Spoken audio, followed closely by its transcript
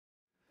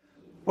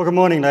Well, good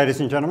morning,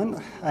 ladies and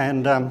gentlemen,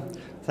 and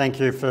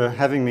thank you for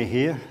having me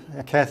here.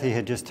 Kathy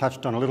had just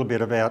touched on a little bit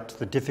about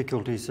the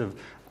difficulties of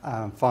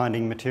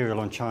finding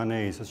material on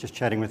Chinese. I was just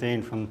chatting with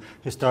Ian from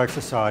Historic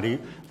Society.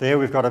 There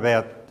we've got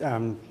about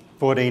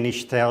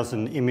 14-ish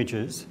thousand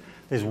images.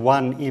 There's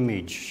one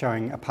image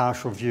showing a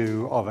partial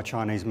view of a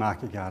Chinese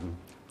market garden.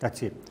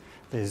 That's it.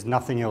 There's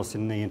nothing else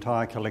in the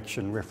entire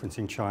collection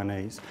referencing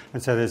Chinese.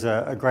 And so there's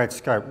a great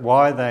scope.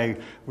 Why they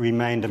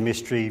remained a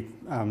mystery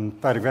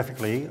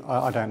photographically,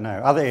 I don't know.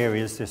 Other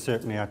areas there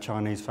certainly are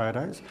Chinese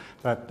photos,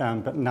 but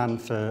none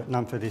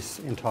for this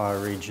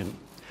entire region.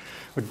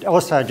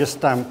 Also,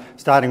 just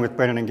starting with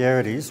Brennan and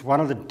Geraghty's,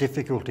 one of the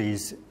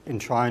difficulties in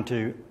trying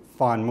to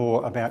find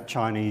more about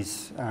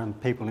Chinese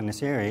people in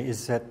this area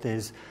is that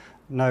there's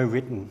no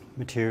written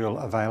material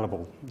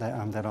available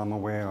that I'm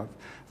aware of.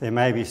 There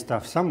may be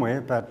stuff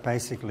somewhere, but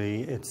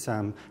basically it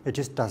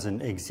just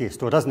doesn't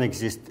exist, or doesn't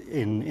exist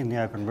in the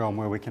open realm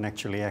where we can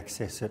actually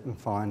access it and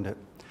find it.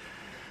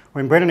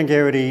 When Brennan and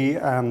Geraghty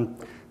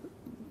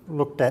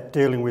looked at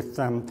dealing with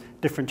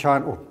different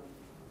China,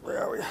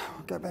 I'll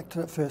go back to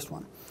that first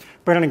one.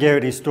 Brennan and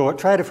Geraghty's store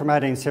traded from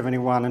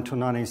 1871 until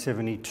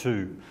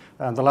 1972.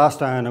 The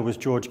last owner was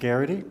George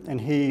Geraghty,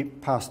 and he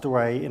passed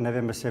away in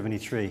November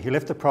 73. He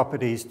left the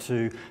properties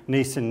to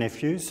niece and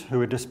nephews who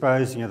were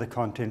disposing of the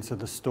contents of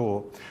the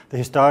store. The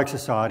Historic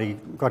Society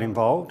got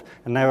involved,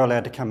 and they were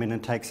allowed to come in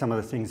and take some of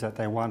the things that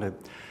they wanted.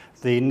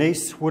 The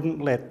niece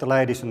wouldn't let the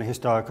ladies from the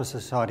Historical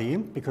Society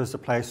in because the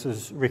place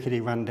was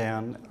rickety, run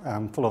down,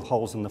 full of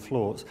holes in the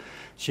floors.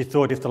 She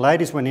thought if the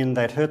ladies went in,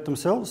 they'd hurt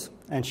themselves,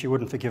 and she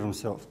wouldn't forgive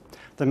herself.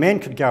 The men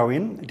could go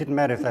in. It didn't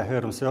matter if they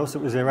hurt themselves.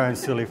 It was their own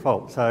silly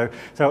fault. So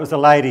it was the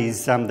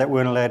ladies that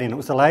weren't allowed in. It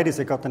was the ladies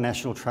that got the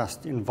National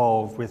Trust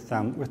involved with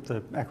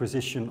the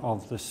acquisition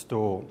of the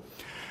store.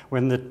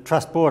 When the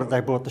Trust bought it,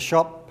 they bought the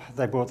shop,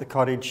 they bought the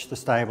cottage, the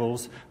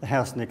stables, the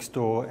house next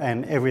door,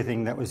 and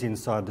everything that was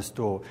inside the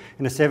store.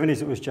 In the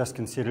 70s, it was just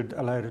considered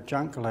a load of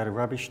junk, a load of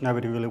rubbish.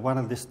 Nobody really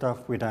wanted this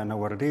stuff. We don't know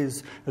what it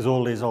is. There's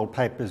all these old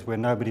papers where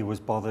nobody was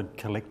bothered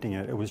collecting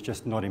it. It was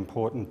just not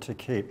important to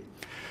keep.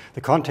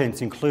 The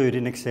contents include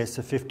in excess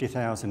of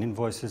 50,000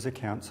 invoices,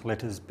 accounts,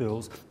 letters,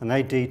 bills, and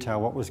they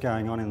detail what was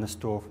going on in the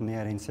store from the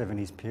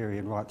 1870s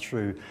period right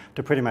through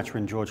to pretty much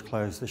when George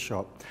closed the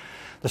shop.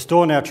 The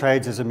store now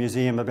trades as a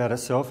museum about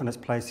itself and its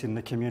place in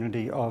the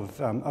community of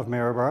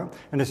Maryborough,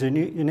 and it's a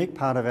unique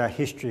part of our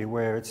history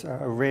where it's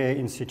a rare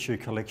in situ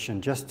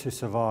collection. Just to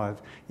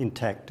survive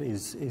intact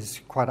is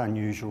quite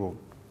unusual.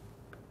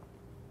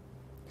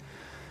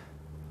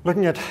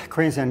 Looking at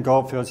Queensland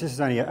goldfields, this is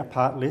only a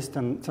part list,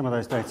 and some of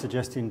those dates are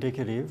just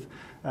indicative.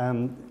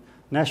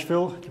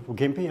 Nashville,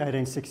 Gympie,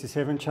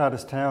 1867,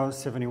 Charters Towers,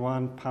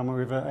 71, Palmer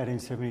River,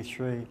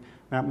 1873,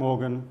 Mount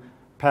Morgan,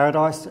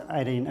 Paradise,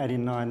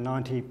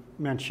 1889-90,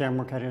 Mount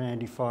Shamrock,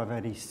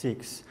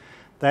 1885-86.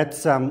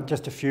 That's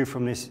just a few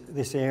from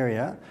this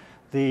area.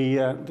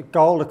 The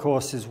gold, of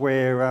course, is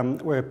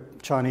where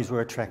Chinese were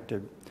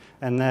attracted.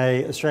 And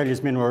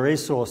Australia's mineral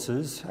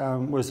resources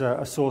was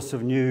a source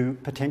of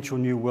potential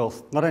new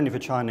wealth, not only for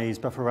Chinese,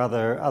 but for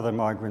other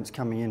migrants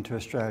coming into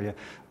Australia.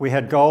 We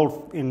had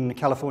gold in the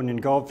Californian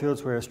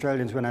goldfields where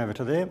Australians went over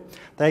to there.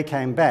 They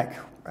came back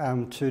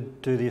to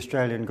do the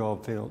Australian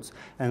goldfields,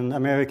 and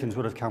Americans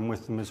would have come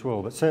with them as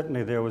well. But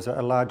certainly there was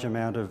a large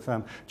amount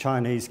of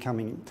Chinese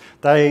coming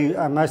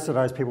in. Most of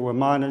those people were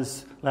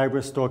miners,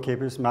 labourers,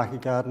 storekeepers,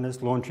 market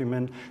gardeners,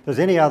 laundrymen. If there was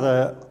any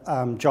other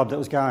job that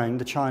was going,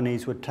 the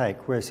Chinese would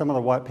take, where some of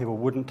the white people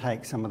wouldn't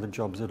take some of the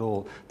jobs at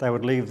all. They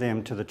would leave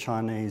them to the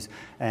Chinese.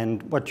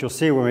 And what you'll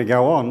see when we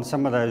go on,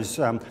 some of those,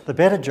 the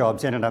better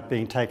jobs ended up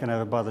being taken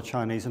over by the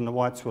Chinese, and the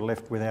whites were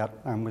left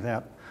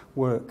without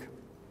work.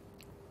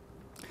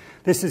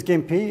 This is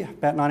Gympie,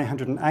 about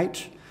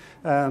 1908.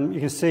 You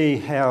can see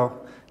how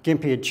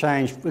Gympie had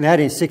changed. In the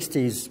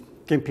 1860s,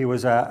 Gympie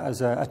was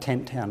a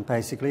tent town,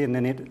 basically, and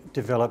then it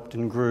developed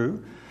and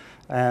grew,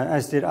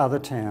 as did other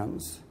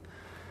towns.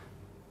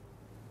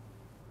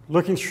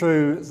 Looking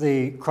through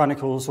the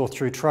chronicles or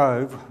through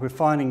Trove, we're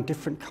finding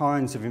different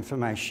kinds of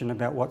information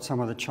about what some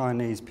of the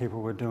Chinese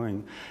people were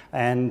doing.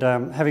 And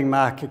having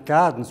market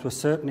gardens was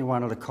certainly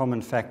one of the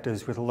common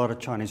factors with a lot of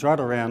Chinese. Right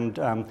around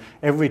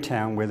every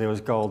town where there was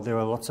gold, there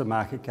were lots of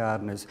market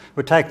gardeners. It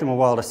would take them a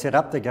while to set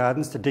up the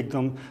gardens, to dig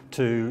them,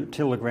 to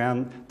till the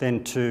ground,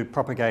 then to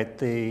propagate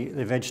the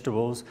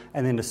vegetables,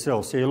 and then to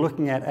sell. So you're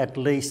looking at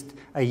least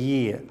a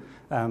year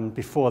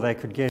before they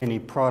could get any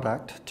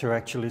product to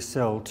actually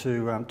sell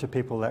to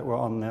people that were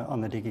on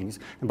the diggings.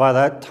 And by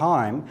that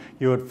time,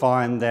 you would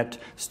find that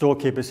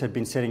storekeepers had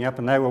been setting up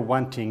and they were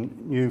wanting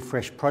new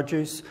fresh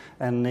produce,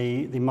 and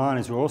the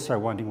miners were also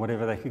wanting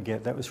whatever they could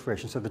get that was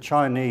fresh. And so the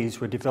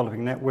Chinese were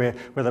developing that where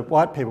the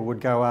white people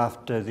would go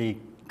after the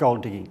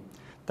gold digging.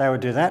 They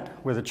would do that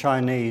where the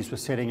Chinese were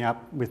setting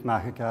up with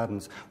market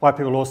gardens. White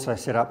people also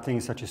set up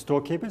things such as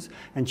storekeepers,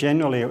 and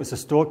generally it was the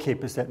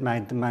storekeepers that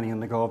made the money in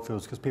the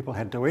goldfields because people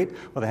had to eat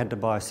or they had to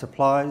buy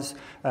supplies.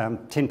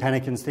 Tin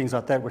pannikins, things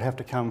like that would have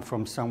to come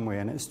from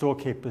somewhere, and it's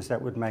storekeepers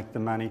that would make the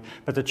money.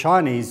 But the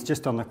Chinese,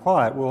 just on the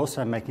quiet, were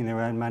also making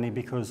their own money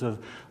because of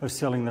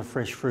selling the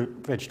fresh fruit,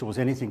 vegetables,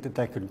 anything that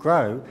they could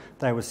grow,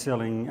 they were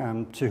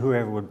selling to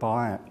whoever would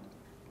buy it.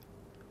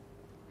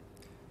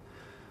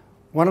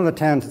 One of the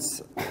towns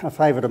that's a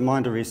favourite of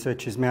mine to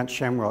research is Mount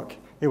Shamrock.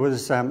 It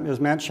was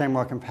Mount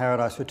Shamrock and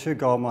Paradise were two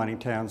gold mining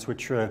towns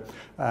which were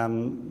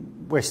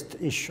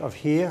west-ish of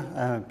here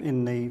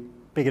in the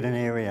Bigoton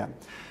area.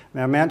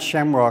 Now, Mount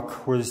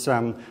Shamrock was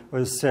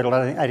settled,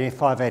 I think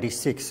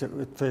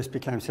 1885-86 it first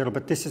became settled,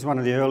 but this is one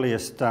of the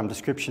earliest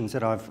descriptions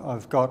that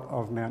I've got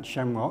of Mount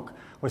Shamrock.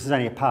 This is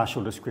only a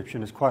partial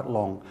description, it's quite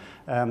long.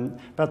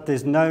 But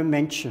there's no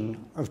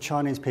mention of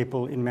Chinese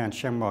people in Mount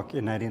Shamrock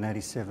in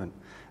 1887.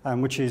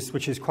 Which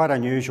is quite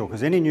unusual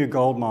because any new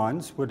gold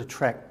mines would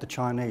attract the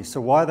Chinese. So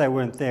why they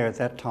weren't there at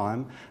that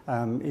time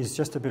is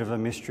just a bit of a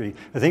mystery.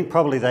 I think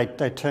probably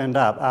they turned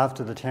up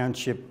after the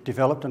township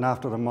developed and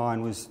after the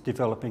mine was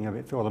developing a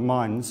bit, or the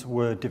mines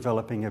were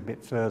developing a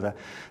bit further.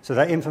 So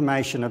that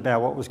information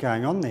about what was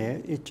going on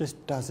there, it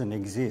just doesn't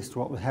exist.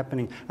 What was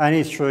happening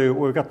only through,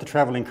 we've got the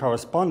travelling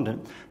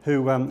correspondent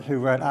who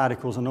wrote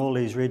articles in all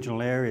these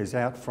regional areas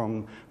out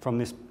from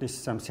this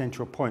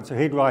central point. So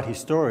he'd write his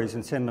stories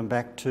and send them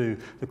back to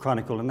the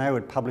Chronicle, and they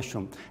would publish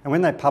them. And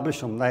when they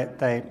published them,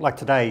 they like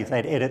today,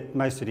 they'd edit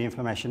most of the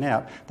information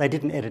out. They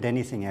didn't edit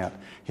anything out.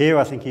 Here,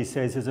 I think he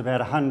says there's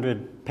about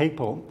 100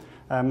 people,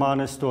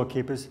 miners,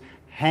 storekeepers,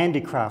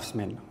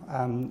 handicraftsmen.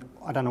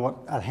 I don't know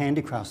what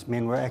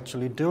handicraftsmen were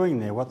actually doing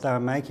there, what they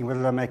were making, whether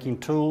they were making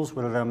tools,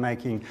 whether they were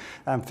making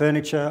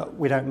furniture,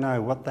 we don't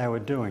know what they were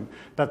doing.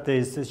 But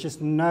there's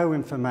just no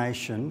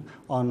information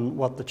on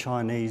what the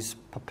Chinese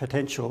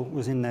potential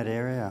was in that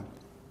area.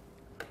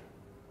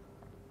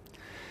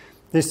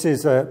 This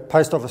is a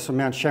post office from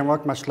Mount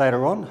Shamrock much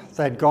later on.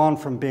 They'd gone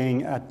from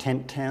being a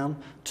tent town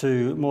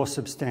to more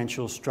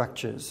substantial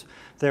structures.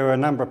 There were a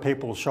number of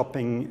people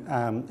shopping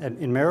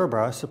in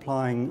Maryborough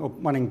supplying or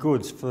wanting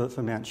goods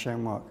for Mount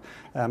Shamrock.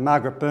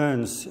 Margaret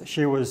Burns,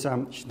 she's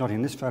not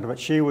in this photo, but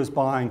she was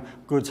buying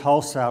goods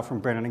wholesale from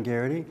Brennan and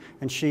Geraghty,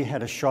 and she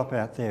had a shop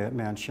out there at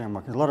Mount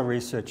Shamrock. There's a lot of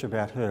research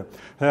about her.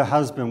 Her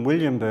husband,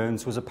 William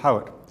Burns, was a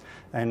poet,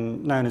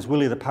 and known as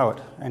Willie the Poet,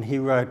 and he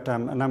wrote a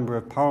number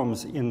of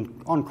poems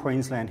on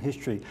Queensland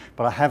history,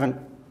 but I haven't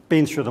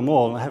been through them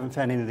all and I haven't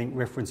found anything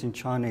referencing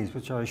Chinese,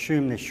 which I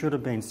assume there should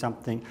have been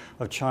something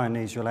of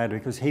Chinese related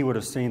because he would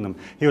have seen them.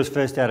 He was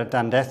first out at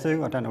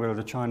Dundathu, I don't know whether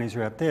the Chinese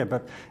are out there,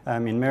 but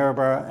in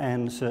Maryborough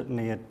and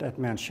certainly at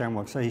Mount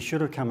Shamrock, so he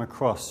should have come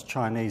across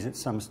Chinese at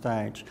some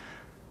stage.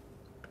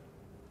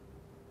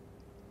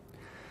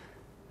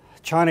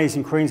 Chinese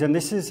in Queensland,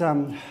 this is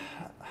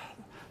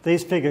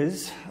these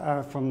figures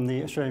from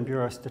the Australian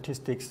Bureau of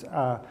Statistics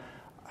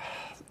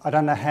I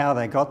don't know how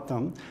they got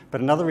them, but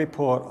another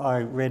report I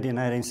read in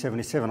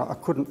 1877, I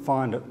couldn't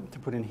find it to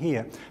put in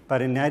here,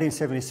 but in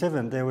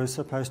 1877 there was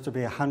supposed to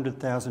be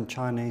 100,000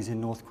 Chinese in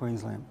North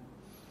Queensland.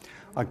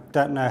 I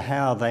don't know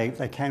how they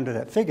came to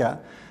that figure,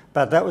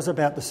 but that was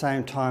about the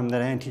same time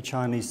that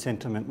anti-Chinese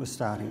sentiment was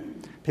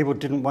starting. People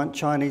didn't want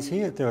Chinese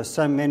here. There were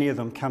so many of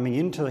them coming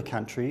into the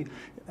country,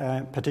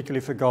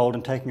 particularly for gold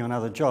and taking on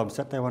other jobs,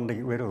 that they wanted to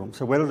get rid of them.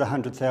 So whether the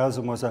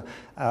 100,000 was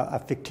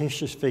a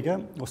fictitious figure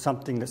or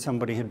something that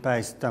somebody had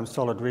based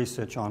solid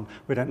research on,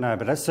 we don't know.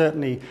 But that's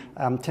certainly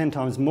 10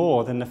 times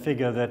more than the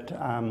figure that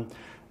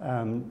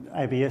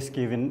ABS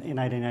gave in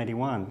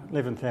 1881,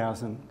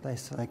 11,000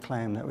 they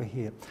claim that were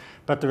here.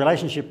 But the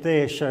relationship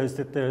there shows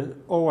that there are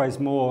always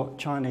more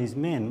Chinese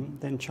men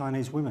than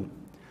Chinese women.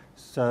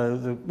 So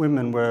the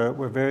women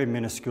were very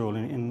minuscule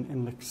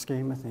in the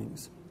scheme of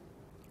things.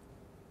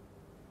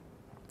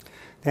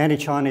 The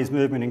anti-Chinese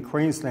movement in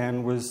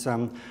Queensland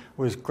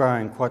was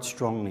growing quite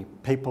strongly.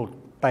 People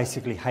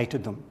basically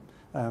hated them.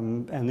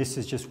 And this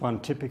is just one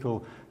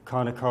typical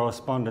kind of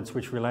correspondence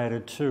which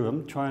related to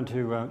them, trying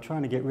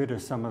to get rid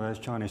of some of those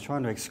Chinese,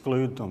 trying to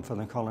exclude them from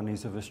the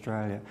colonies of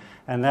Australia.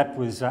 And that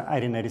was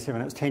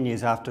 1887. It was 10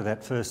 years after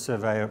that first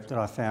survey that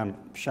I found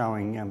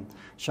showing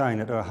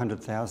that there were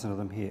 100,000 of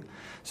them here.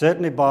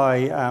 Certainly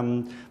by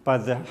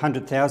the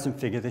 100,000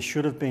 figure, there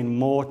should have been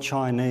more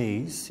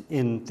Chinese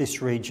in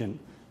this region,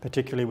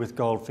 particularly with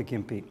gold for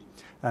Gympie.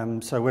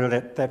 So whether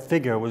that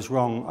figure was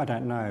wrong, I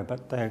don't know,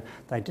 but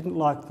they didn't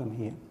like them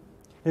here.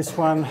 This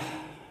one,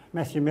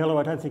 Matthew Miller,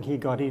 I don't think he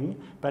got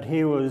in, but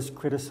he was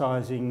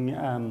criticising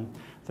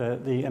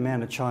the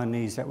amount of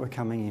Chinese that were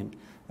coming in.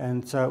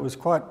 And so it was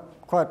quite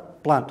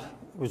blunt.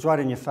 It was right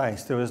in your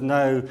face. There was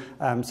no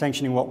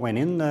sanctioning what went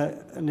in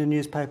the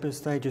newspapers.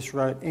 They just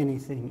wrote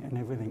anything and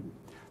everything.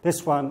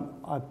 This one,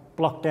 I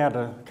blocked out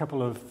a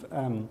couple of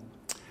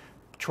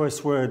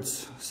choice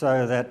words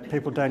so that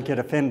people don't get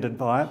offended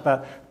by it,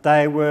 but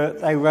they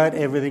wrote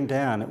everything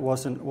down. It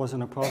wasn't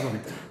a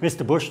problem.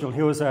 Mr. Bushnell,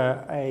 he was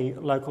a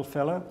local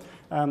fellow,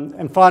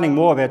 and finding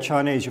more about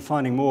Chinese, you're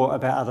finding more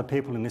about other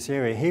people in this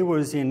area. He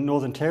was in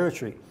Northern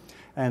Territory,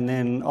 and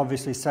then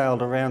obviously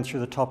sailed around through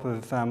the top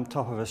of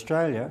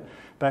Australia.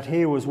 But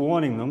he was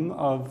warning them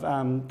of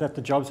that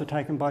the jobs were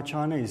taken by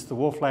Chinese. The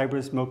wharf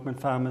labourers, milkmen,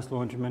 farmers,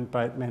 laundrymen,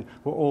 boatmen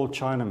were all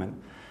Chinamen.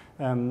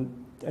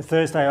 At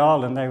Thursday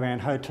Island, they ran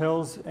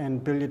hotels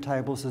and billiard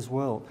tables as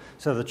well.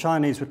 So the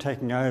Chinese were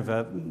taking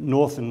over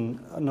northern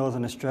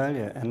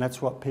Australia, and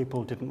that's what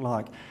people didn't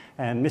like.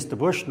 And Mr.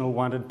 Bushnell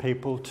wanted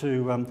people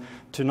to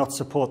not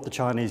support the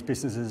Chinese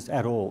businesses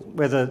at all.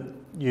 Whether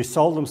you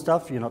sold them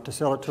stuff, you're not to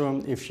sell it to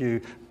them. If you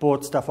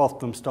bought stuff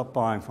off them, stop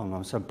buying from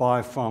them. So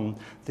buy from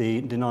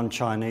the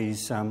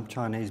non-Chinese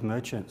Chinese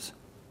merchants.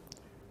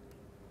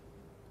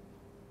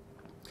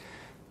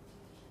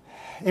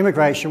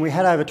 Immigration, we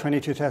had over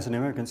 22,000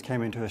 immigrants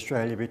came into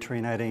Australia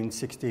between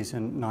 1860s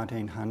and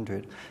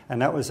 1900, and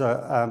that was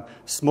a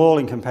small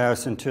in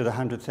comparison to the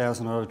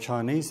 100,000 odd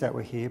Chinese that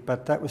were here,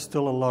 but that was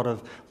still a lot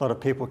of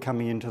people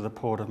coming into the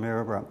port of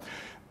Maryborough.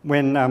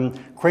 When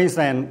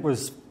Queensland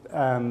was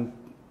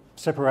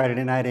separated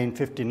in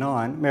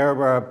 1859,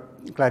 Maryborough,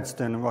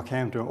 Gladstone and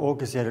Rockhampton were all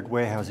gazetted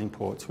warehousing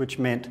ports, which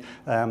meant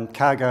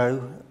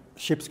cargo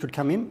ships could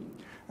come in,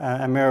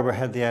 and Maryborough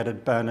had the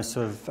added bonus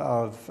of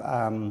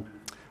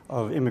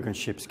immigrant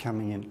ships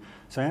coming in.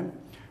 So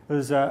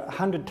there's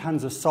 100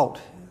 tonnes of salt.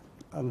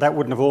 That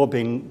wouldn't have all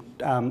been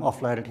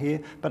offloaded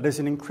here, but there's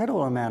an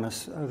incredible amount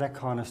of that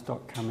kind of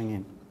stock coming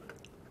in.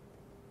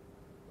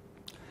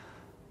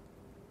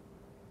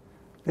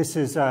 This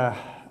is a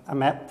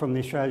map from the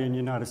Australian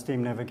United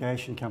Steam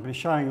Navigation Company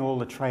showing all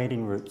the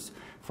trading routes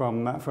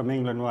from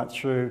England right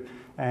through,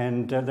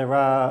 and there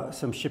are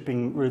some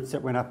shipping routes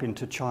that went up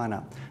into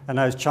China. And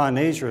those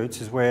Chinese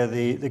routes is where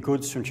the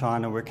goods from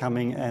China were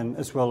coming, and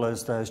as well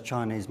as those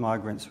Chinese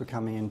migrants were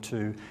coming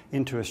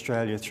into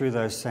Australia through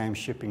those same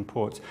shipping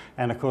ports.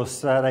 And of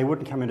course, they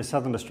wouldn't come into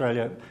southern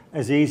Australia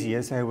as easy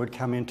as they would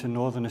come into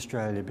northern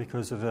Australia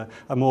because of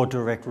a more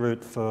direct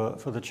route for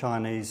the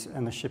Chinese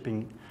and the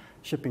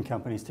shipping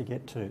companies to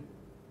get to.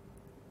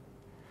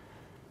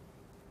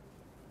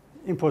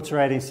 Imports were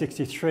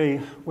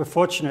 1863. We're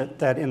fortunate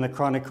that in the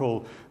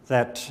Chronicle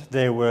that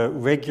there were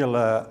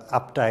regular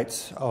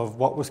updates of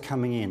what was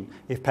coming in.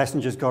 If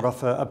passengers got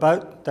off a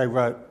boat, they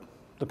wrote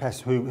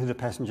who the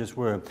passengers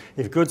were.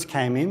 If goods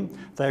came in,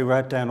 they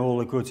wrote down all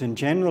the goods, and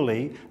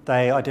generally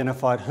they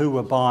identified who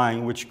were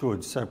buying which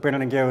goods. So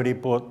Brennan and Geraghty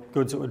bought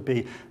goods that would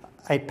be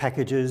 8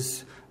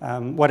 packages,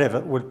 whatever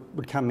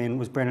would come in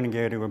was Brennan and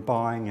Geraghty were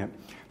buying it.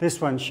 This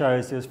one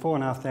shows there's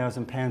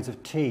 4,500 pounds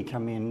of tea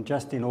come in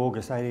just in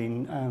August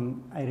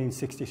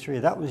 1863.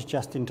 That was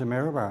just into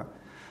Maryborough.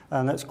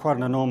 And that's quite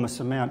an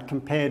enormous amount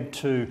compared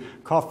to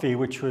coffee,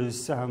 which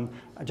was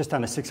just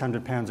under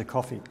 600 pounds of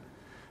coffee.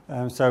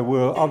 So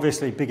we're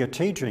obviously bigger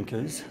tea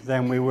drinkers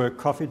than we were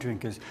coffee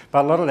drinkers.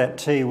 But a lot of that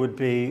tea would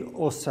be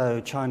also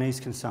Chinese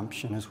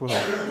consumption as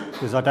well,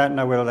 because I don't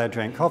know whether they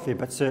drank coffee,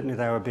 but certainly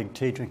they were big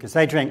tea drinkers.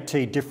 They drank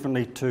tea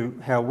differently to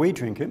how we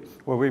drink it,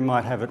 where we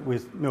might have it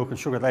with milk and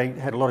sugar. They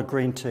had a lot of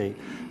green tea.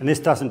 And this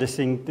doesn't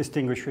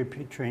distinguish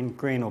between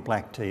green or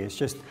black tea. It's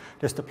just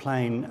a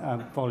plain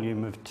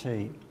volume of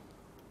tea.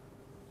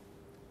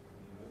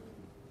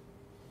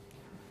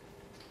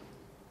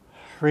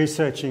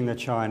 Researching the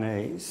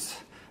Chinese.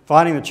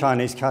 Finding the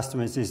Chinese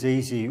customers is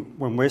easy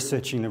when we're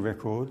searching the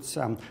records.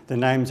 The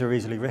names are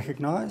easily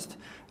recognised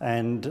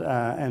and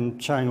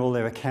showing all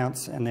their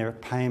accounts and their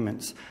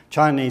payments.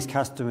 Chinese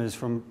customers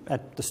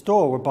at the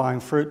store were buying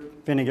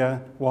fruit,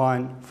 vinegar,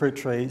 wine, fruit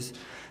trees,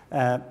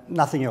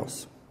 nothing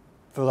else.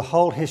 For the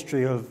whole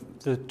history of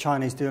the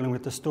Chinese dealing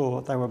with the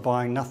store, they were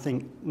buying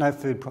nothing, no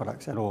food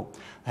products at all.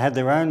 They had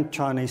their own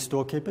Chinese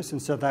storekeepers,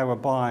 and so they were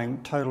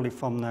buying totally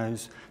from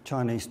those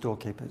Chinese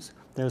storekeepers.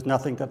 There was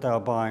nothing that they were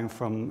buying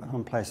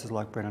from places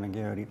like Brennan and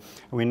Geraghty.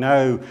 And we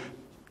know,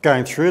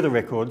 going through the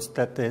records,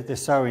 that they're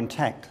so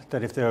intact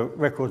that if there are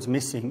records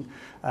missing,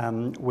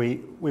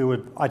 we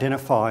would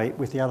identify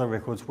with the other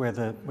records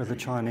what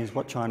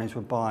Chinese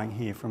were buying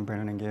here from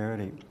Brennan and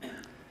Geraghty.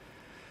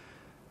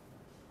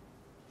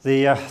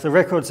 The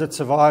records that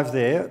survive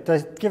there,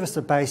 they give us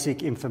the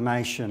basic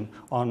information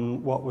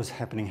on what was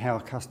happening, how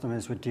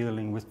customers were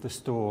dealing with the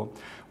store.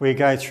 We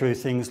go through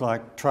things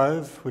like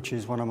Trove, which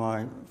is one of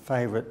my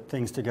favourite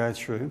things to go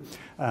through.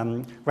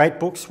 Rate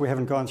books, we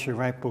haven't gone through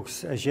rate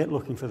books as yet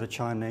looking for the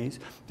Chinese,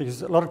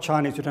 because a lot of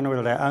Chinese, we don't know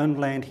whether they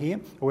owned land here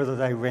or whether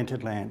they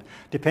rented land.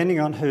 Depending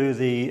on who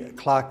the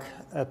clerk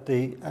at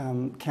the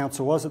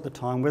council was at the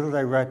time, whether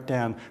they wrote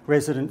down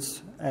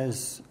residents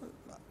as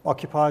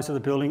occupiers of the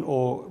building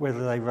or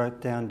whether they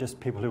wrote down just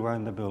people who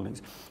owned the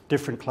buildings.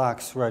 Different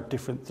clerks wrote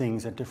different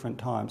things at different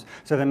times.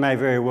 So there may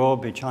very well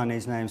be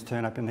Chinese names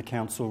turn up in the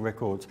council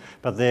records,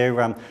 but the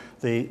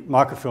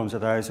microfilms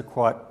of those are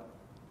quite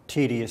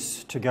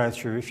tedious to go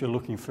through if you're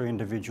looking for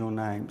individual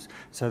names.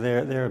 So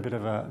they're a bit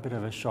of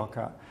a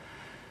shocker.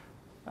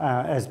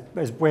 as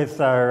with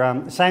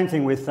same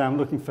thing with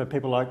looking for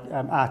people like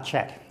R.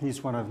 Chat.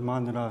 He's one of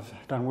mine that I've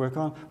done work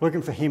on.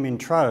 Looking for him in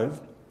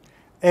Trove,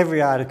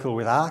 every article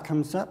with R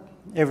comes up,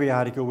 every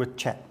article with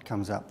Chat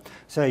comes up.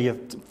 So you're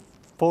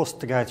forced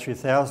to go through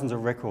thousands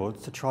of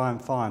records to try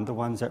and find the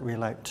ones that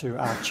relate to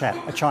R. Chat,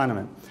 a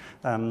Chinaman.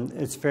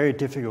 It's very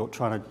difficult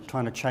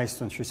trying to chase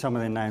them through some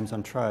of their names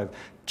on Trove.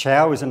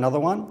 Chow is another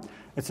one.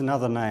 It's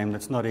another name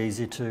that's not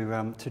easy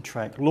to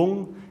track.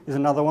 Lung is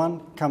another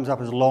one, comes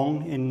up as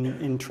Long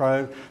in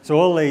Trove. So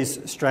all these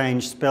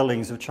strange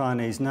spellings of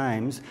Chinese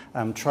names,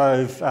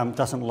 Trove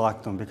doesn't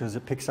like them because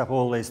it picks up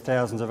all these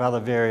thousands of other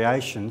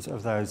variations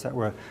of those that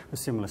were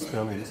similar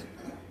spellings.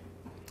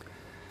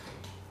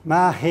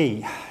 Ma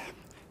He.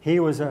 He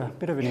was a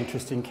bit of an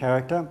interesting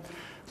character.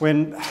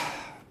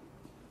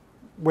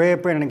 Where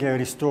Brennan &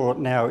 Geraghty store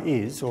now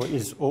is, or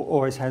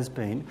always has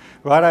been,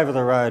 right over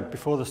the road,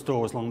 before the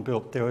store was long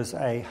built, there was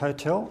a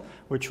hotel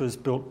which was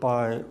built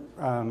by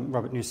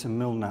Robert Newsom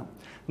Milner.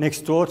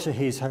 Next door to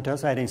his hotel, it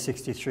was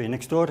 1863,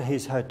 next door to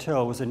his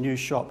hotel was a new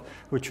shop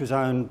which was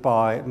owned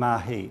by Ma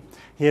He.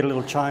 He had a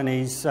little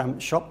Chinese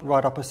shop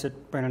right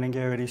opposite Brennan &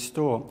 Geraghty's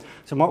store.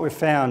 So what we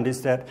found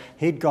is that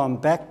he'd gone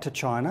back to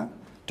China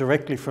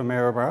directly from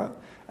Maryborough,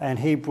 and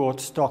he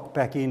brought stock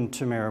back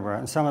into Maryborough,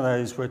 and some of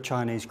those were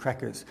Chinese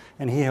crackers.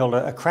 And he held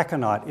a cracker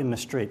night in the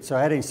street. So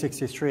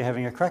 1863,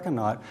 having a cracker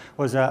night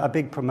was a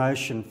big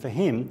promotion for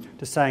him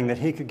to saying that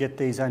he could get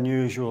these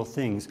unusual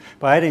things.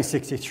 By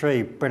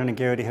 1863, Brennan &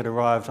 Geraghty had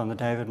arrived on the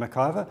David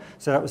McIver,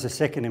 so that was the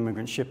second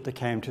immigrant ship that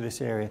came to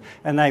this area.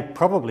 And they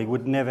probably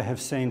would never have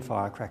seen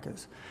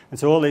firecrackers. And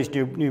so all these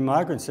new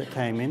migrants that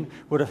came in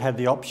would have had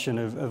the option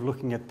of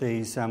looking at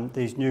these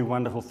new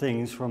wonderful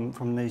things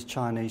from these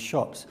Chinese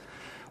shops.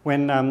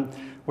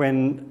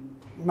 When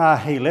Ma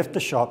He left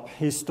the shop,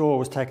 his store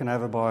was taken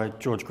over by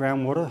George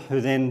Groundwater, who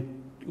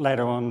then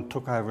later on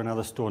took over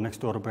another store next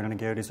door to Brennan &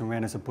 Geraghty's and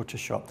ran as a butcher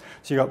shop.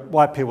 So you got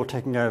white people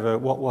taking over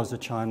what was a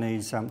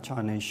Chinese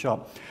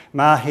shop.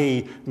 Ma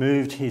He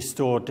moved his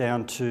store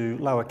down to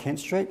Lower Kent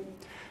Street,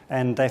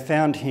 and they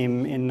found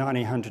him in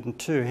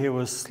 1902. He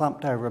was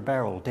slumped over a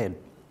barrel, dead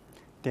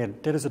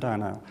as a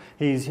dono.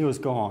 He was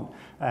gone.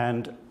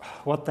 And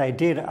what they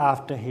did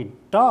after he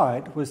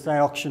died was they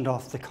auctioned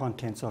off the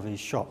contents of his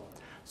shop.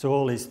 So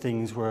all these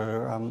things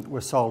were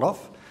sold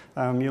off.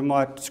 You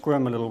might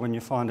squirm a little when you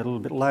find a little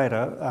bit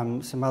later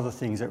some other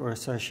things that were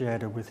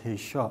associated with his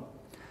shop.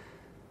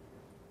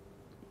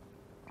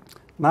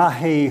 Ma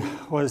He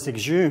was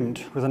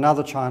exhumed with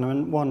another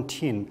Chinaman, Wan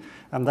Tin.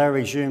 They were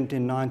exhumed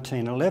in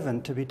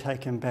 1911 to be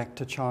taken back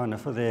to China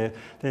for their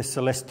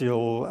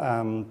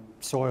celestial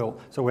soil,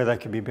 so where they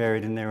could be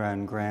buried in their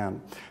own ground.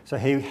 So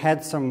he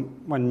had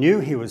someone knew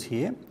he was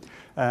here.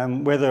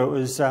 Whether it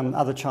was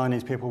other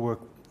Chinese people were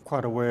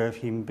quite aware of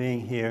him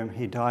being here,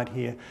 he died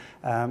here,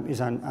 is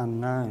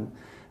unknown.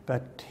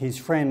 But his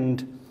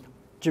friend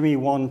Jimmy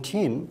Wan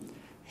Tin,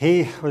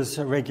 he was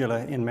a regular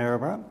in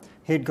Maryborough.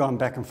 He'd gone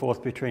back and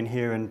forth between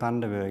here and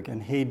Bundaberg,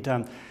 and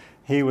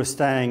he was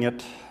staying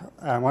at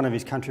one of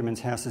his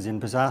countrymen's houses in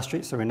Bazaar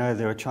Street, so we know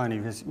there were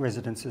Chinese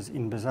residences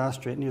in Bazaar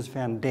Street, and he was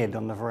found dead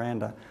on the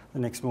veranda the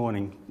next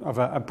morning of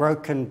a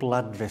broken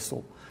blood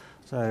vessel.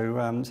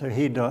 So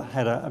he'd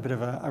had a bit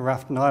of a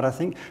rough night, I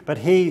think. But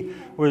he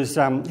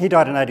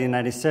died in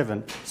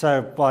 1887,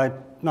 so by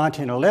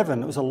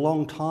 1911 it was a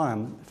long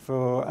time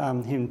for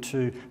him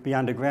to be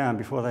underground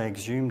before they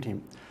exhumed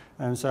him.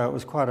 And so it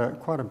was quite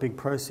a big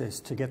process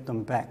to get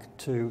them back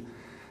to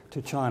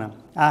China.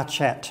 R.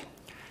 Chat.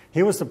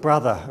 He was the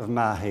brother of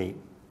Ma He.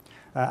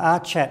 R.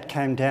 Chat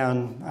came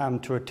down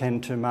to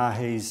attend to Ma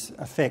He's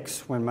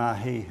effects when Ma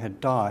He had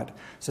died.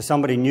 So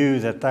somebody knew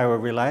that they were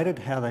related.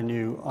 How they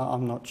knew,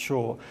 I'm not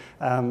sure.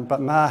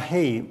 But Ma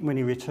He, when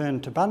he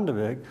returned to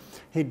Bundaberg,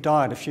 he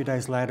died a few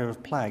days later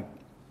of plague.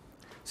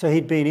 So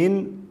he'd been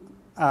in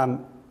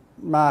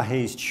Ma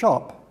He's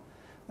shop.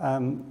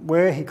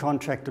 Where he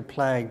contracted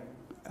plague,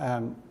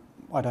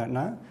 I don't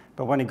know.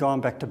 But when he'd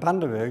gone back to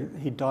Bundaberg,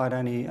 he died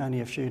only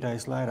a few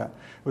days later.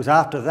 It was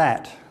after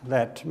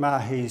that Ma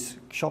He's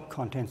shop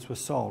contents were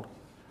sold.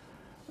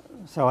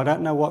 So I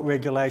don't know what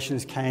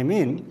regulations came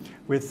in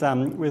with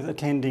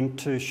attending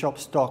to shop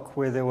stock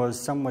where there was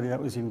somebody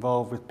that was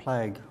involved with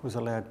plague was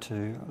allowed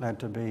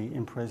to be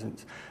in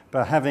presence.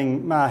 But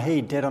having Ma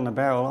He dead on the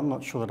barrel, I'm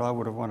not sure that I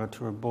would have wanted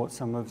to have bought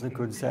some of the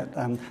goods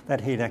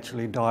that he'd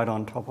actually died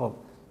on top of.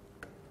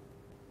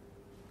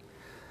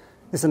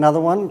 There's another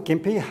one,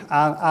 Gympie,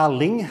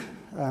 Ling.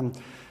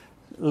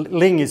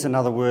 Ling is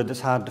another word that's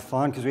hard to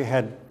find because we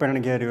had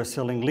Brennan & Geraghty were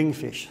selling ling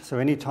fish. So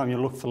anytime you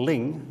look for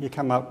ling, you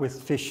come up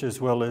with fish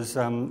as well as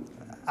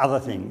other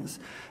things.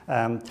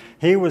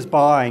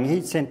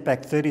 He'd sent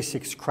back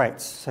 36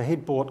 crates. So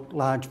he'd bought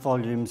large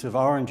volumes of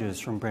oranges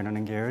from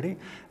Brennan & Geraghty,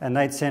 and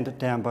they'd sent it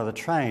down by the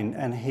train,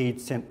 and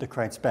he'd sent the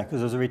crates back because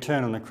there was a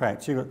return on the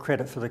crates. You got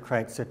credit for the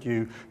crates that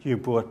you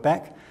brought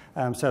back.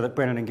 So that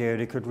Brennan &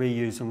 Geraghty could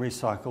reuse and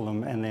recycle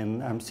them and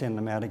then send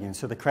them out again.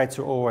 So the crates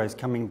are always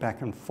coming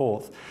back and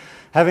forth.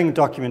 Having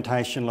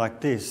documentation like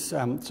this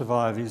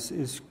survive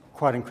is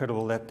quite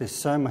incredible that there's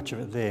so much of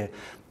it there.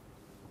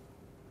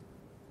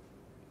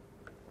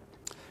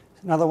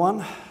 Another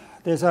one.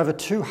 There's over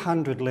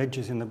 200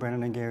 ledgers in the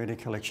Brennan and Geraghty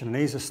collection, and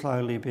these are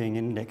slowly being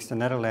indexed,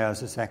 and that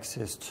allows us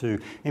access to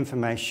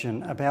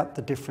information about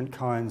the different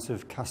kinds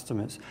of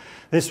customers.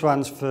 This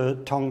one's for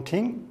Tong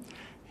Ting.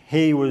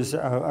 He was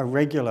a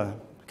regular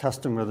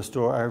customer of the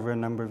store over a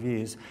number of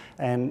years,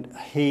 and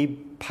he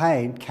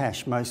paid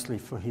cash mostly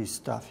for his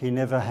stuff. He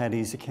never had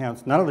his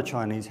accounts. None of the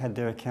Chinese had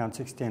their accounts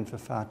extend for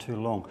far too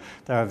long.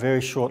 They were a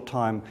very short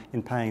time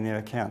in paying their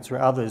accounts,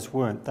 where others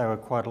weren't. They were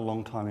quite a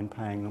long time in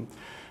paying them.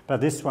 But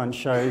this one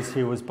shows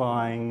he was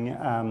buying,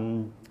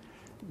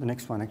 the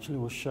next one actually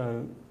will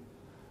show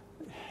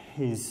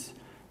his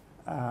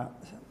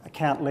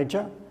account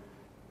ledger,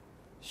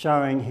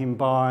 showing him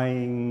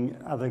buying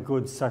other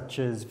goods such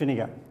as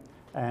vinegar.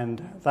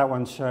 And that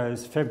one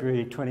shows,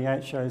 February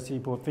 28 shows he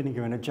bought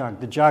vinegar in a jug.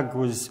 The jug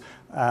was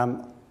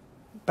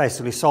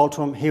basically sold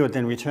to him. He would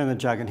then return the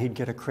jug and he'd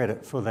get a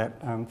credit for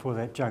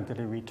that jug that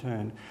he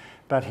returned.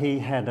 But he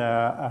had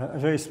a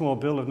very small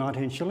bill of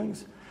 19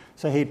 shillings.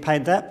 So he'd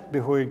paid that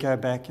before he'd go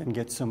back and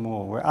get some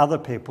more, where other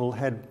people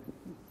had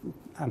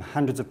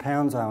hundreds of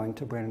pounds owing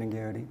to Brennan and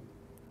Geraghty.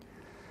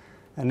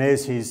 And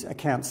there's his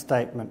account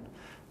statement.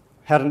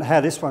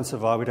 How this one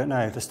survived, we don't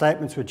know. The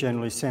statements were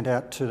generally sent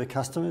out to the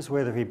customers.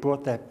 Whether he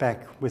brought that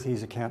back with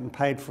his account and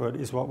paid for it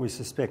is what we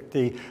suspect.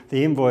 The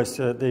invoice,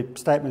 the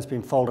statement's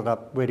been folded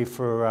up, ready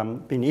for,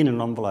 been in an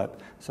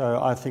envelope.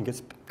 So I think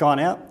it's gone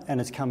out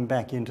and it's come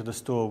back into the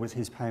store with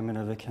his payment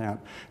of account.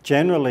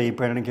 Generally,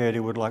 Brennan and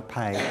Geraghty would like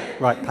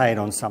write paid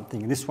on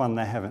something. This one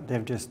they haven't. They're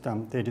just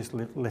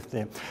left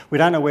there. We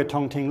don't know where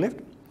Tong Ting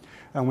lived,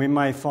 and we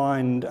may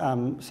find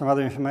some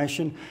other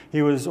information.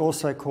 He was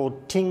also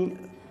called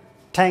Tang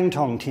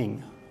Tong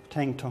Ting.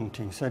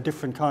 So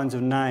different kinds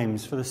of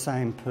names for the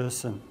same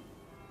person.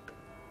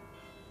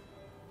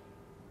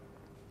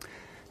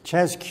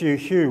 Chas Q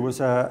Hugh was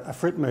a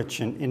fruit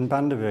merchant in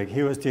Bundaberg.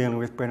 He was dealing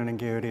with Brennan and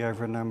Geraghty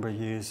over a number of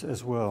years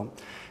as well.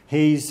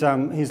 His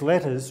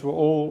letters were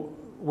all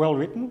well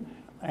written,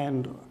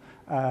 and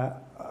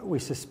we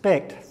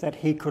suspect that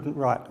he couldn't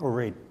write or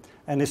read.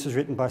 And this was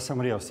written by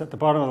somebody else. At the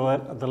bottom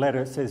of the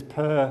letter it says,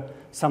 per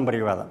somebody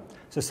or other.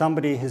 So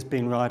somebody has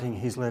been writing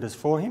his letters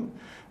for him.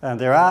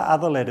 There are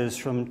other letters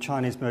from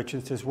Chinese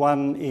merchants. There's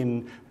one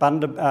in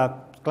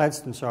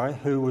Gladstone,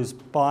 who was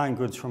buying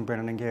goods from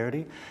Brennan and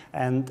Geraghty,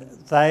 and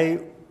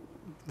they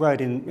wrote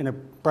in a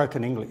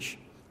broken English.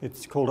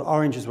 It's called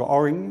Oranges Were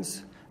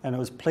Orings, and it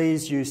was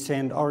please you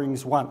send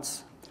orings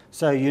once.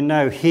 So you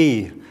know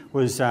he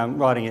was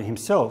writing it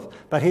himself,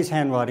 but his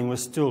handwriting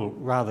was still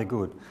rather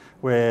good,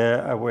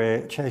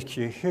 where Chas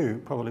Q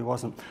Hugh probably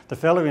wasn't. The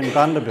fellow in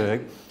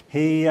Bundaberg,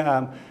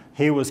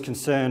 he was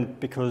concerned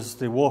because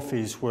the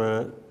wharfies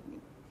were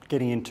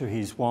getting into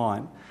his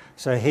wine.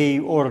 So he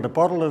ordered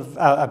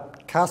a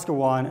cask of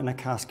wine and a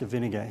cask of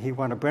vinegar. He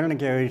wanted Brennan and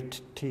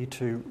Geraghty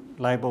to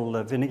label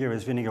the vinegar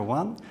as vinegar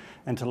 1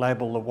 and to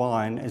label the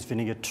wine as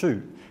vinegar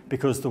 2,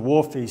 because the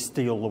wharfies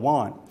steal the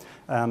wine.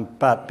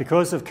 But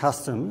because of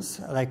customs,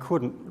 they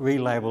couldn't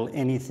relabel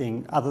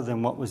anything other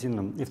than what was in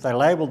them. If they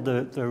labelled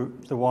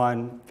the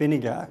wine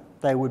vinegar,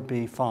 they would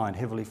be fined,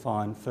 heavily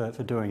fined for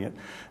doing it.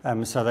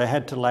 So they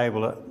had to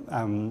label it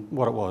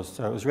what it was.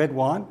 So it was red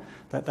wine,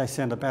 that they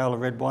sent a barrel of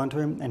red wine to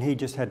him, and he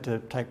just had to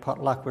take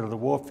pot luck whether the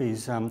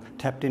wharfies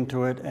tapped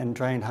into it and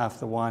drained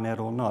half the wine out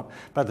or not.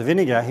 But the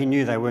vinegar, he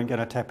knew they weren't going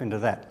to tap into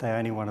that. They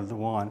only wanted the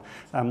wine.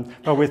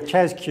 But with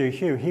Chas Q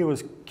Hugh, he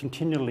was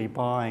continually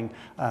buying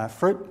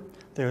fruit.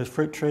 There was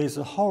fruit trees,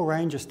 a whole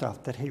range of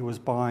stuff that he was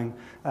buying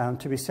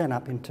to be sent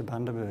up into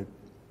Bundaberg.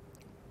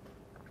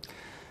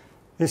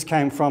 This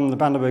came from the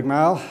Bundaberg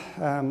Mail,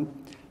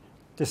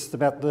 just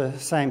about the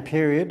same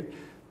period.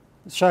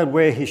 It showed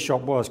where his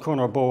shop was,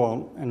 corner of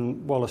Borwell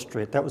and Wallace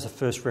Street. That was the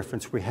first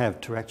reference we have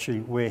to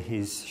actually where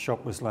his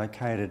shop was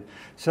located,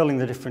 selling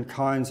the different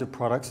kinds of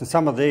products. And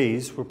some of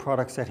these were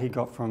products that he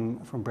got from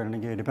Brennan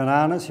and Geraghty.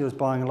 Bananas, he was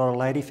buying a lot of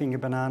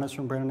ladyfinger bananas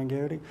from Brennan and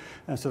Geraghty.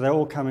 And so they're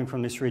all coming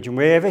from this region.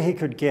 Wherever he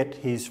could get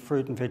his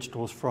fruit and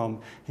vegetables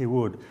from, he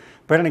would.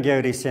 Brennan and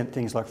Geraghty sent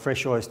things like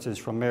fresh oysters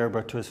from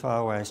Maryborough to as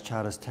far away as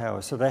Charters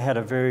Tower. So they had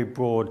a very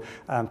broad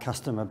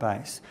customer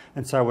base.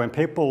 And so when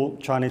people,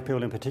 Chinese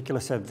people in particular,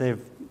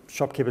 said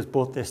shopkeepers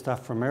bought their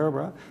stuff from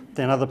Maryborough,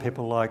 then other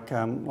people like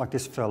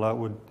this fellow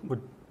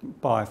would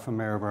buy from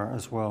Maryborough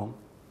as well.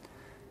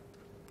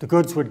 The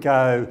goods would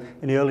go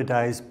in the early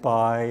days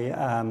by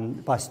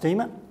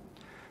steamer,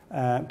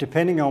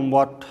 depending on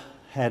what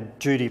had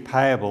duty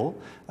payable.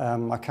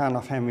 I can't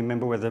offhand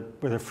remember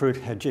whether fruit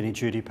had any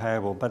duty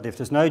payable, but if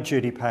there's no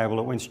duty payable,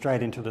 it went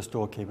straight into the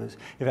storekeepers.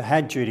 If it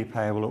had duty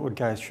payable, it would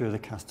go through the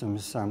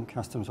customs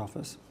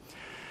office.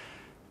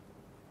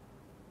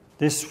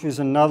 This is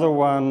another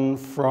one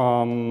from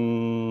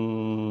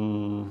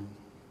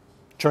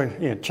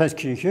Chas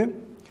Q Hugh.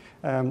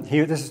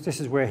 This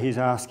is where he's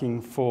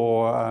asking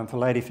for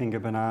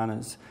ladyfinger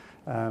bananas.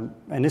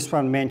 And this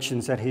one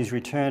mentions that he's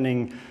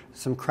returning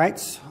some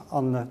crates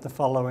on the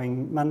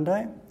following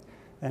Monday.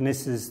 And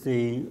this is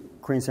the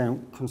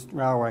Queensland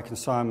Railway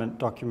consignment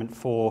document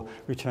for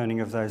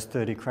returning of those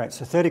 30 crates.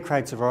 So 30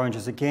 crates of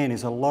oranges, again,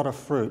 is a lot of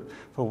fruit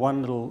for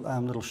one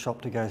little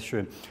shop to go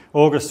through.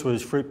 August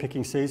was fruit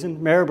picking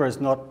season. Maryborough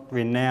is not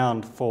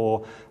renowned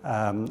for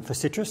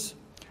citrus,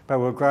 but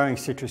we're growing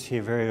citrus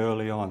here very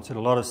early on. So a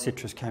lot of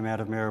citrus came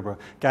out of Maryborough.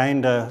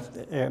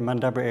 Gayndah,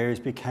 Mundubbera areas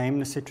became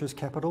the citrus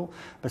capital,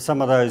 but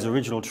some of those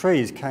original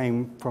trees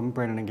came from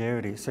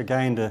brennan&geraghty. So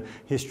Gayndah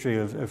history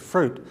of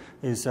fruit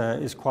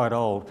is quite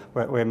old.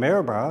 Where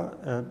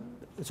Maryborough,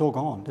 it's all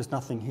gone. There's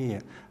nothing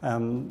here.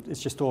 It's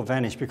just all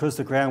vanished because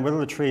the ground, whether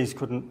the trees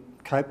couldn't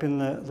cope in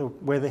the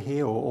weather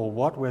here or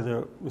what,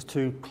 whether it was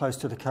too close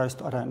to the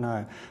coast, I don't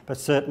know. But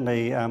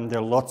certainly there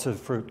are lots of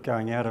fruit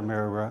going out of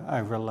Maryborough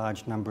over a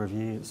large number of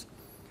years.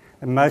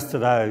 And most of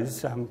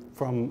those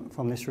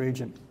from this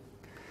region.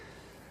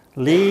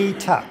 Lee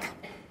Tuck.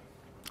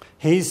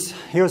 He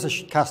was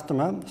a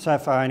customer, so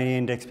far only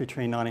indexed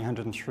between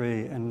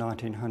 1903 and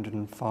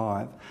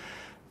 1905.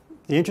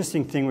 The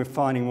interesting thing we're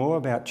finding more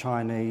about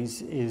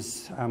Chinese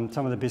is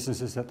some of the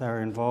businesses that they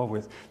were involved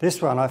with.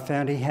 This one I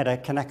found he had a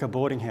Kanaka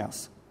boarding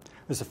house.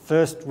 It was the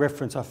first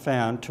reference I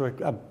found to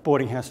a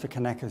boarding house for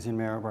Kanakas in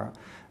Maryborough,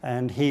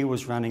 and he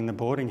was running the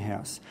boarding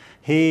house.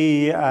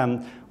 He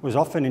was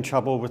often in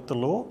trouble with the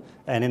law,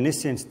 and in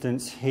this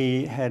instance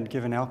he had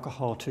given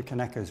alcohol to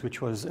Kanakas,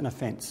 which was an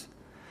offence.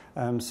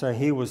 So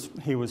he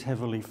was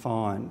heavily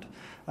fined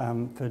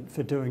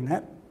for doing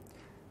that.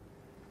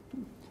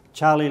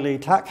 Charlie Lee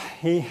Tuck,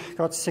 he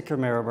got sick of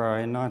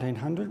Maryborough in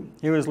 1900.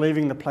 He was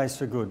leaving the place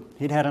for good.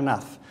 He'd had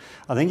enough.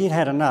 I think he'd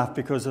had enough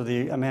because of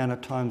the amount of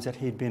times that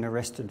he'd been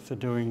arrested for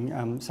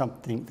doing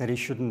something that he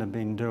shouldn't have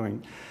been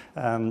doing.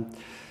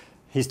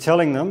 He's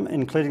telling them,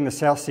 including the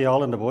South Sea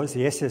Islander boys,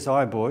 the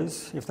SSI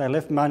boys, if they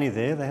left money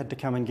there, they had to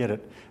come and get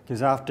it.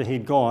 Because after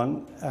he'd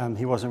gone,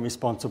 he wasn't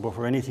responsible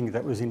for anything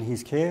that was in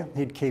his care.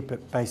 He'd keep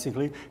it,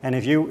 basically. And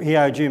if he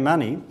owed you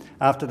money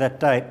after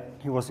that date,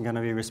 he wasn't going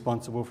to be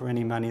responsible for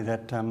any money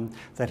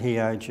that he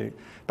owed you.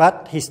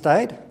 But he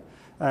stayed,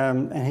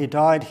 and he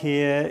died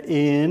here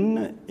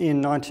in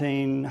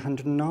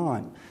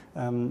 1909.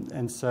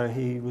 And so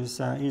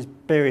he's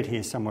buried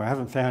here somewhere. I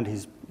haven't found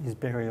his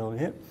burial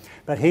yet.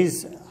 But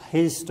his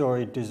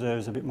story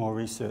deserves a bit more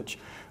research.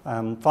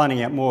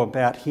 Finding out more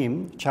about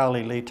him,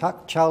 Charlie Lee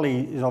Tuck.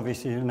 Charlie is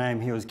obviously the name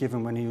he was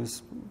given when he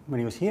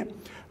was here.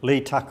 Lee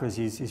Tuck was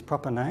his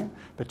proper name,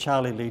 but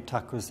Charlie Lee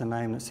Tuck was the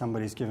name that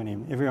somebody's given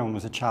him. Everyone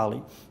was a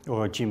Charlie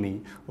or a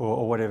Jimmy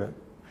or whatever.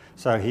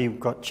 So he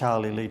got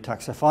Charlie Lee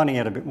Tuck. So finding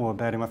out a bit more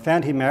about him, I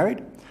found he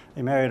married.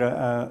 He married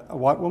a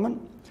white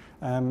woman.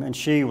 And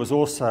she was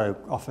also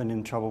often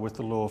in trouble with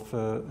the law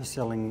for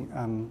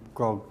selling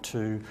grog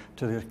to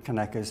the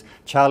Kanakas.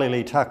 Charlie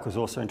Lee Tuck was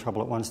also in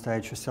trouble at one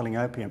stage for selling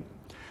opium.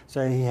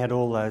 So he had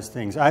all those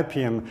things.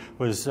 Opium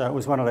was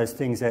one of those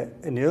things that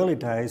in the early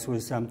days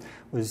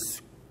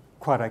was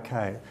quite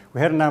okay.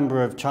 We had a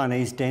number of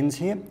Chinese dens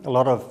here, a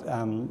lot of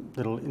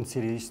little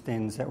insidious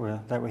dens that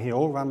were here,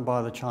 all run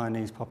by the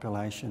Chinese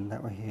population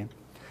that were here.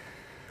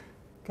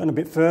 Going a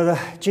bit further,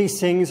 G.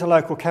 Singh's a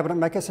local cabinet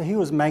maker, so he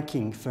was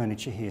making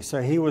furniture here.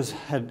 So he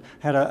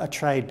had a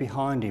trade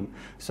behind him.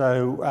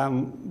 So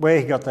where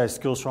he got those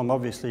skills from,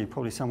 obviously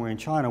probably somewhere in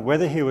China,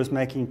 whether he was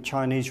making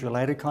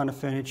Chinese-related kind of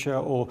furniture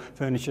or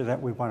furniture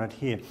that we wanted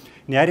here.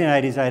 In the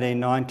 1880s,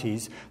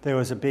 1890s, there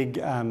was a big,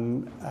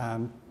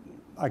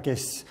 I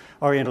guess,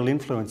 Oriental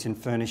influence in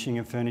furnishing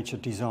and furniture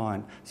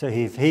design. So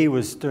if he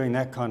was doing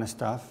that kind of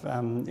stuff,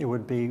 it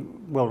would be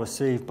well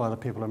received by the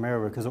people of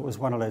Maryborough because it was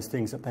one of those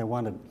things that they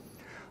wanted.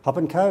 Hop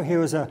 & Co, he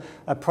was a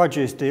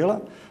produce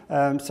dealer,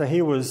 so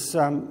he was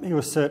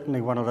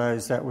certainly one of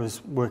those that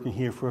was working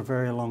here for a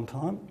very long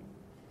time.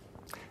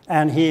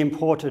 And he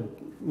imported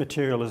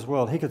material as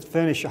well. He could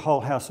furnish a whole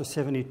house for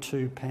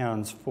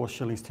 £72, 4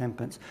 shillings 10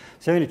 pence.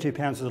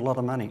 £72 is a lot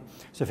of money.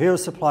 So if he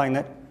was supplying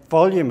that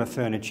volume of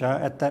furniture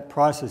at that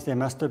prices, there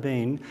must have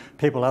been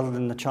people other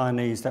than the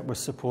Chinese that were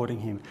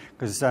supporting him.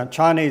 Because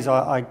Chinese,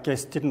 I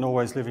guess, didn't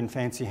always live in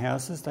fancy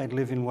houses. They'd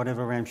live in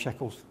whatever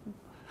ramshackle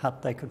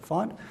hut they could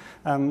find,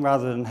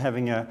 rather than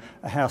having a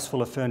house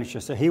full of furniture.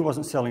 So he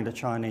wasn't selling to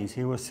Chinese,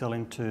 he was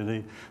selling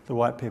to the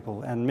white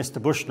people. And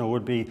Mr. Bushnell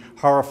would be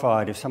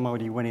horrified if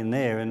somebody went in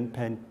there and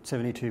paid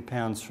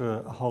 £72 for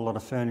a whole lot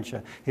of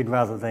furniture. He'd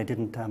rather they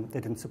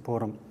didn't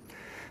support him.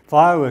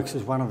 Fireworks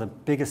is one of the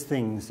biggest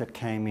things that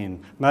came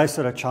in. Most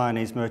of the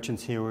Chinese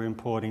merchants here were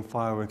importing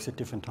fireworks at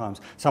different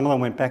times. Some of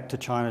them went back to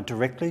China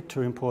directly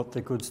to import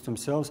the goods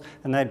themselves,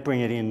 and they'd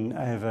bring it in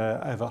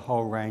over a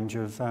whole range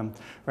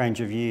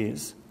of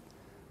years.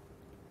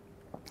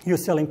 He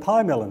was selling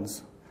pie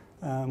melons,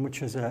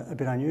 which was a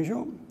bit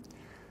unusual.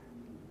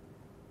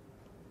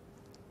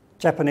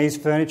 Japanese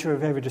furniture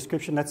of every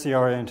description, that's the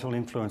Oriental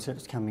influence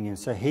that's coming in.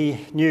 So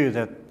he knew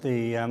that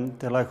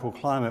the local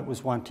climate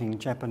was wanting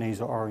Japanese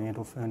or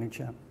Oriental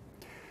furniture.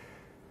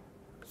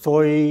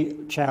 Soi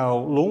Chow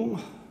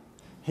Lung,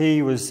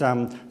 He was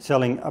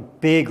selling a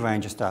big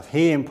range of stuff.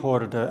 He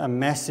imported a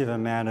massive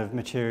amount of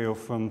material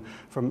from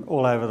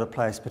all over the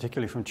place,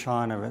 particularly from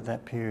China at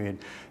that period.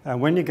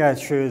 When you go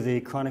through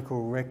the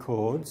chronicle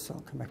records,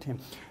 I'll come back to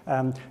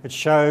him, it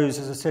shows,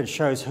 as I said,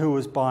 shows who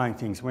was buying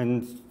things.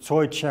 When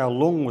Soi Chao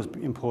Lung was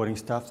importing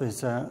stuff,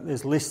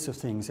 there's lists of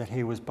things that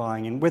he was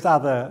buying in with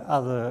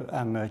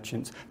other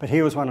merchants, but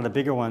he was one of the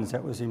bigger ones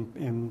that was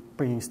in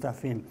bringing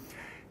stuff in.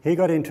 He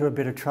got into a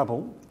bit of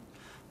trouble.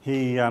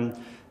 He got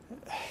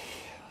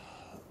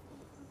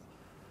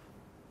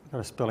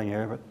a spelling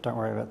error, but don't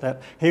worry about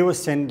that. He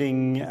was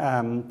sending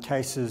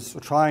cases, or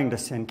trying to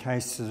send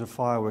cases of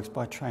fireworks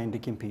by train to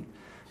Gympie,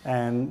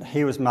 and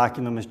he was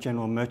marking them as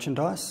general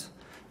merchandise,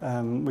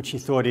 which he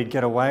thought he'd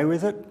get away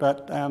with it,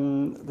 but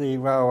the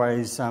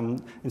railways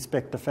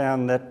inspector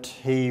found that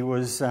he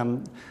was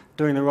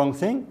doing the wrong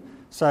thing,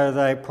 so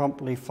they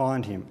promptly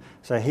fined him.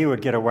 So he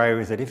would get away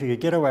with it. If he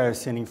could get away with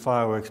sending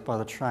fireworks by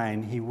the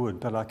train, he would.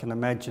 But I can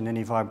imagine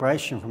any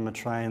vibration from a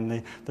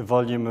train, the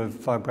volume of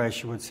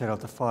vibration would set off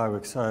the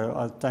fireworks. So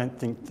I don't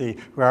think the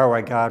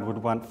railway guard would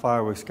want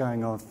fireworks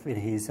going off in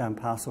his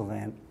parcel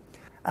van.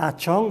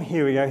 Chong,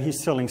 here we go,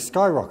 he's selling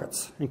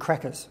skyrockets and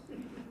crackers.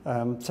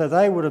 So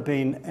they would have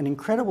been an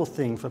incredible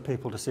thing for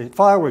people to see.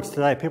 Fireworks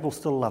today, people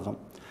still love them.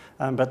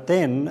 But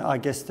then I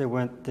guess there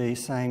weren't the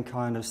same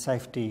kind of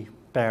safety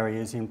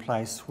barriers in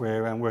place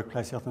where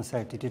workplace health and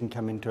safety didn't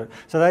come into it.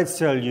 So they'd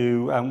sell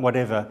you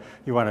whatever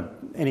you wanted.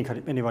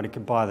 Anybody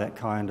could buy that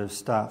kind of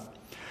stuff.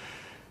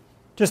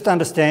 Just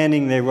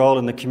understanding their role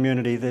in the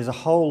community, there's a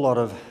whole lot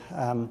of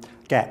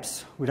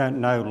gaps. We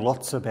don't know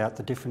lots about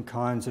the different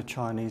kinds of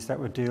Chinese that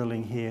were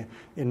dealing here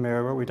in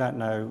Maryborough. We don't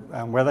know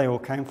where they all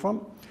came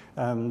from.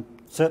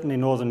 Certainly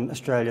Northern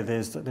Australia,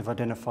 they've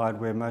identified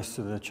where most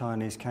of the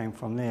Chinese came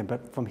from there,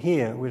 but from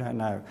here, we don't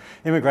know.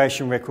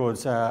 Immigration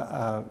records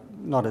are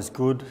not as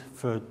good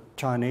for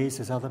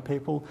Chinese as other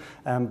people,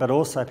 but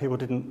also people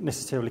didn't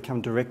necessarily come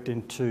direct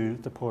into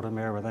the Port of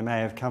Maryborough. They may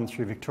have come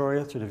through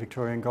Victoria, through the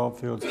Victorian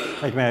goldfields.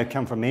 They may have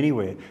come from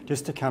anywhere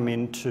just to come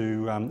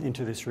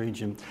into this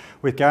region.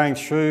 With going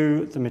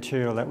through the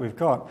material that we've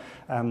got,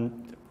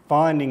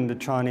 finding the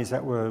Chinese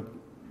that were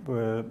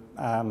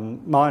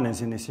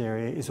miners in this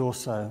area is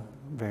also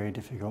very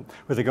difficult.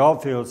 With the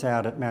goldfields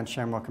out at Mount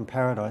Shamrock and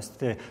Paradise,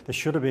 there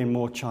should have been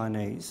more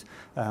Chinese.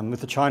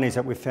 With the Chinese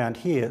that we found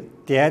here,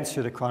 the ads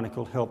through the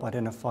Chronicle help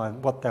identify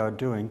what they were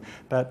doing,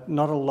 but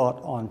not a lot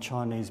on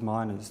Chinese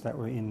miners that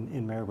were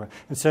in Maryborough.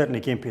 And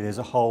certainly Gympie, there's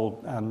a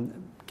whole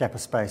gap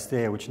of space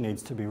there which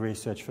needs to be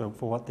researched for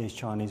what these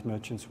Chinese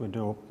merchants were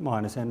doing,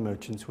 miners and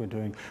merchants were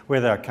doing,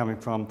 where they were coming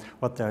from,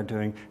 what they were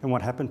doing, and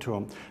what happened to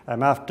them.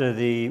 After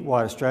the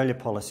White Australia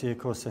policy, of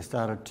course, they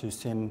started to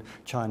send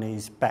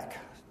Chinese back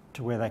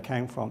to where they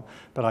came from.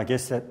 But I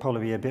guess that'd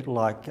probably be a bit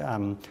like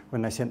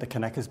when they sent the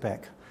Kanakas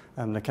back.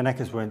 The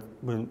Kanakas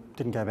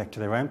didn't go back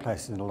to their own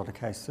places in a lot of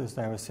cases.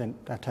 They were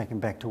taken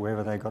back to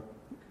wherever they got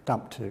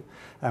dumped to.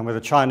 With the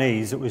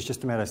Chinese, it was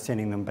just a matter of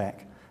sending them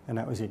back, and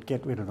that was it,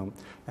 get rid of them.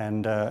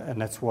 And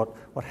that's what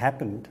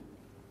happened.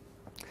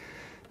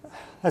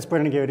 That's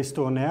Brennan and Geraghty's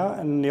store now,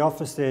 and the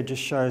office there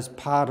just shows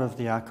part of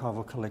the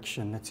archival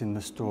collection that's in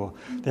the store.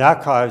 The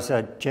archives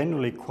are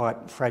generally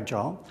quite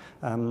fragile,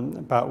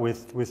 but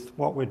with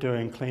what we're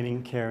doing,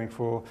 cleaning, caring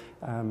for,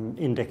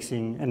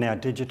 indexing and now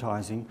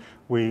digitising,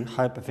 we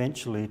hope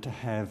eventually to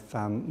have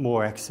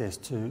more access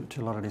to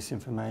a lot of this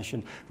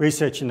information.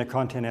 Researching the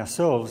content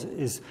ourselves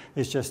is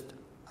just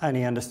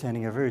only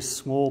understanding a very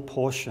small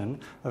portion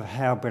of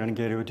how Brennan and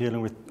Geraghty were dealing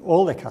with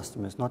all their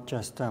customers, not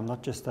just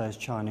those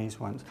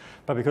Chinese ones.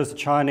 But because the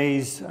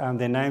Chinese,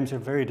 their names are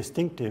very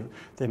distinctive,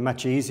 they're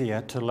much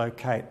easier to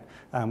locate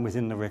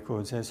within the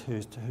records as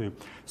who's to who.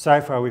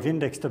 So far, we've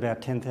indexed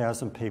about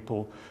 10,000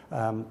 people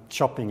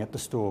shopping at the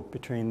store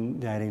between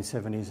the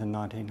 1870s and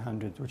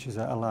 1900s, which is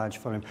a large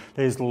volume.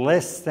 There's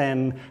less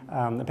than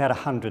about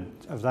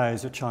 100 of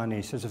those are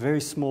Chinese, so it's a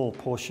very small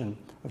portion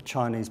of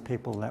Chinese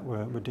people that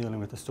were dealing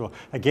with the store.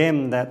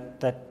 Again,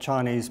 that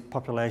Chinese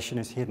population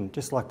is hidden.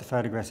 Just like the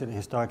photographs at the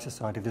Historic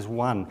Society, there's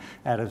one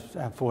out of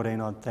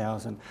 14-odd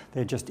thousand.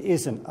 There just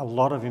isn't a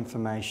lot of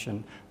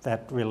information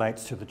that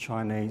relates to the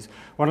Chinese.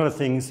 One of the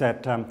things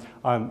that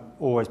I've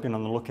always been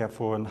on the lookout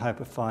for and hope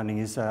of finding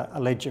is a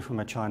ledger from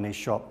a Chinese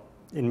shop.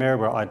 In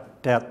Maryborough, I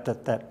doubt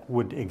that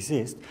would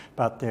exist,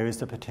 but there is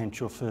the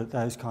potential for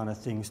those kind of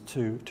things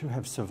to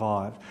have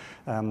survived.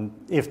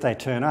 If they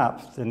turn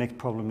up, the next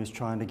problem is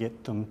trying to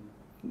get them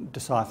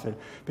deciphered,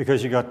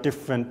 because you've got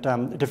different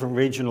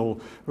regional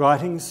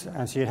writings,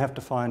 and so you'd have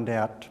to find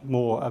out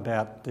more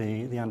about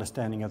the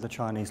understanding of the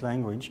Chinese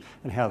language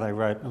and how they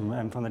wrote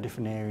and from the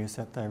different areas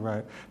that they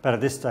wrote. But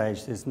at this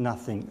stage, there's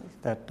nothing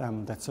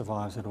that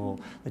survives at all.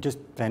 It just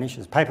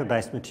vanishes.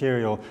 Paper-based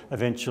material,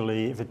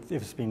 eventually, if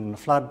it's been in a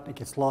flood, it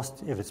gets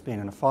lost. If it's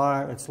been in a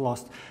fire, it's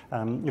lost.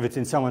 If it's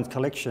in someone's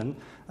collection,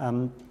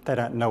 they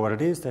don't know what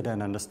it is, they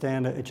don't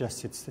understand it, it just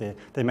sits there.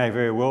 There may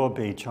very well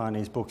be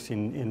Chinese books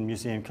in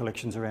museum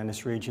collections around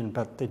this region,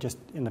 but they're just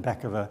in the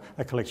back of a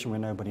collection where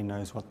nobody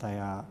knows what they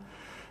are.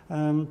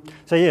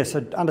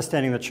 So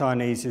understanding the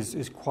Chinese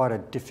is quite a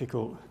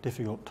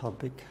difficult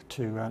topic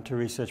to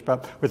research.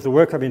 But with the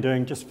work I've been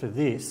doing just for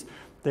this,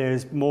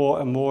 there's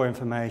more and more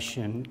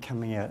information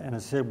coming out. And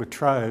as I said, with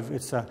Trove,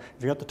 if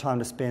you've got the time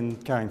to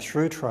spend going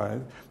through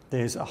Trove,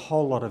 there's a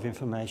whole lot of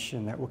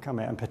information that will come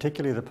out, and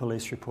particularly the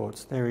police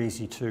reports. They're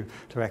easy to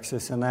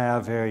access, and they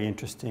are very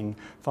interesting,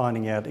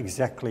 finding out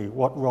exactly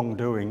what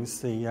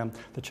wrongdoings the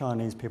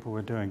Chinese people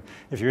were doing.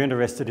 If you're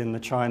interested in the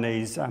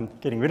Chinese,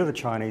 getting rid of the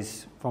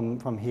Chinese from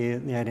here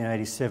in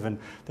 1887,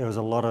 there was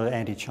a lot of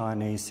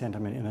anti-Chinese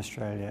sentiment in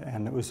Australia,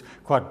 and it was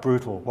quite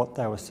brutal what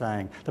they were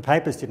saying. The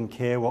papers didn't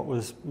care what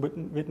was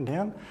written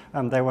down.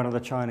 They wanted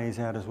the Chinese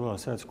out as well,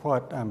 so it's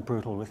quite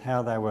brutal with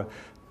how they were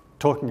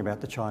talking about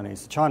the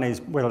Chinese. The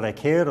Chinese, whether they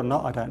cared or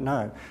not, I don't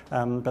know,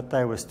 but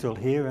they were still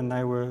here, and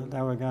they were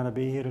going to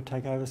be here to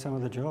take over some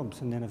of the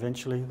jobs, and then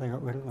eventually they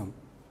got rid of them.